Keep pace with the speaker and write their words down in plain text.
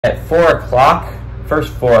At 4 o'clock,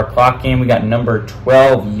 first 4 o'clock game, we got number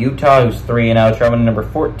 12 Utah, who's 3-0, traveling to number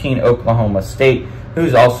 14 Oklahoma State,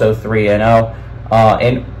 who's also 3-0.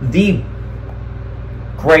 And the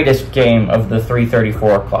greatest game of the 3:30,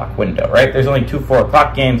 4 o'clock window, right? There's only two 4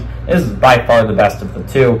 o'clock games. This is by far the best of the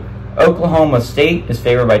two. Oklahoma State is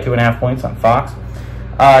favored by 2.5 points on Fox.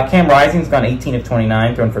 Cam Rising's gone 18 of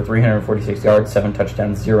 29, thrown for 346 yards, 7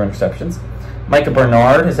 touchdowns, 0 interceptions. Micah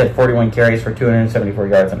Bernard has had 41 carries for 274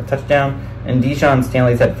 yards and a touchdown. And Deshaun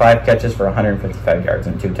Stanley's had 5 catches for 155 yards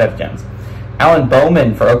and 2 touchdowns. Alan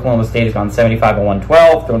Bowman for Oklahoma State has gone 75 of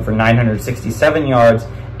 112, thrown for 967 yards,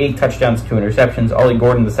 8 touchdowns, 2 interceptions. Ollie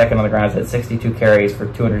Gordon, the second on the ground, has had 62 carries for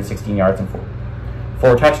 216 yards and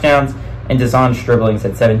 4 touchdowns. And De'Zhaun Stribling's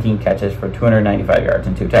had 17 catches for 295 yards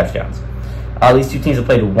and 2 touchdowns. These two teams have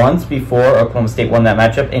played once before. Oklahoma State won that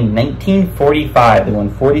matchup in 1945. They won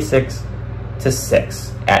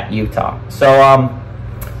 46-6 at Utah. So a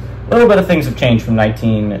little bit of things have changed from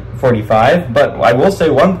 1945, but I will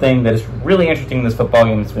say one thing that is really interesting in this football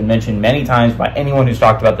game that's been mentioned many times by anyone who's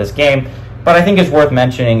talked about this game, but I think is worth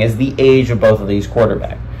mentioning, is the age of both of these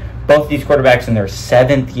quarterbacks. Both these quarterbacks in their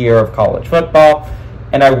 7th year of college football.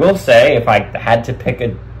 And I will say, if I had to pick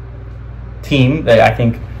a team that I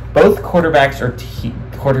think both quarterbacks are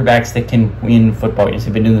quarterbacks that can win football games.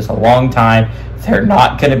 They've been doing this a long time. They're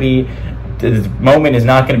not going to be, the moment is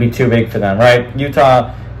not going to be too big for them, right?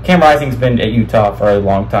 Utah, Cam Rising's been at Utah for a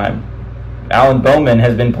long time. Alan Bowman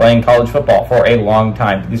has been playing college football for a long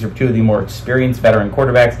time. These are two of the more experienced veteran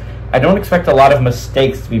quarterbacks. I don't expect a lot of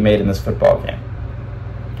mistakes to be made in this football game.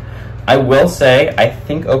 I will say, I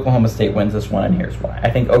think Oklahoma State wins this one, and here's why. I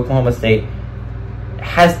think Oklahoma State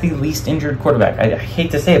has the least injured quarterback. I hate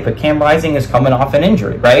to say it, but Cam Rising is coming off an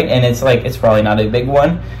injury, right? And it's like, it's probably not a big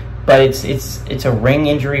one, but it's a ring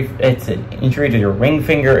injury. It's an injury to your ring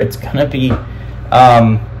finger. It's gonna be,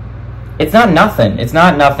 it's not nothing. It's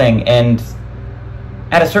not nothing, and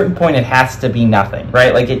at a certain point, it has to be nothing,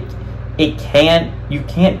 right? Like you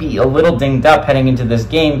can't be a little dinged up heading into this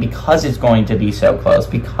game because it's going to be so close,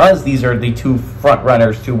 because these are the two front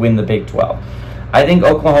runners to win the Big 12. I think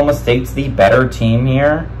Oklahoma State's the better team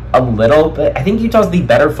here a little bit. I think Utah's the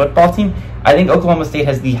better football team. I think Oklahoma State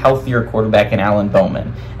has the healthier quarterback in Alan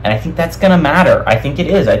Bowman, and I think that's going to matter. I think it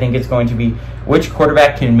is. I think it's going to be which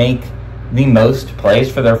quarterback can make the most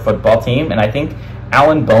plays for their football team, and I think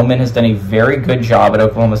Alan Bowman has done a very good job at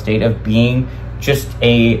Oklahoma State of being just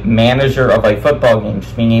a manager of a football game,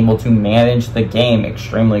 just being able to manage the game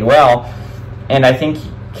extremely well. And I think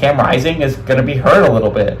Cam Rising is going to be hurt a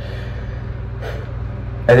little bit.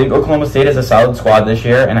 I think Oklahoma State has a solid squad this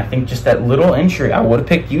year, and I think just that little injury, I would have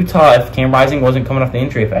picked Utah if Cam Rising wasn't coming off the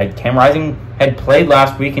injury. If Cam Rising had played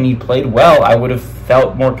last week and he played well, I would have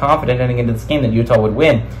felt more confident heading into this game that Utah would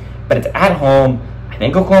win. But it's at home. I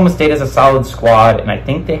think Oklahoma State has a solid squad, and I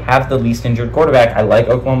think they have the least injured quarterback. I like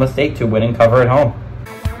Oklahoma State to win and cover at home.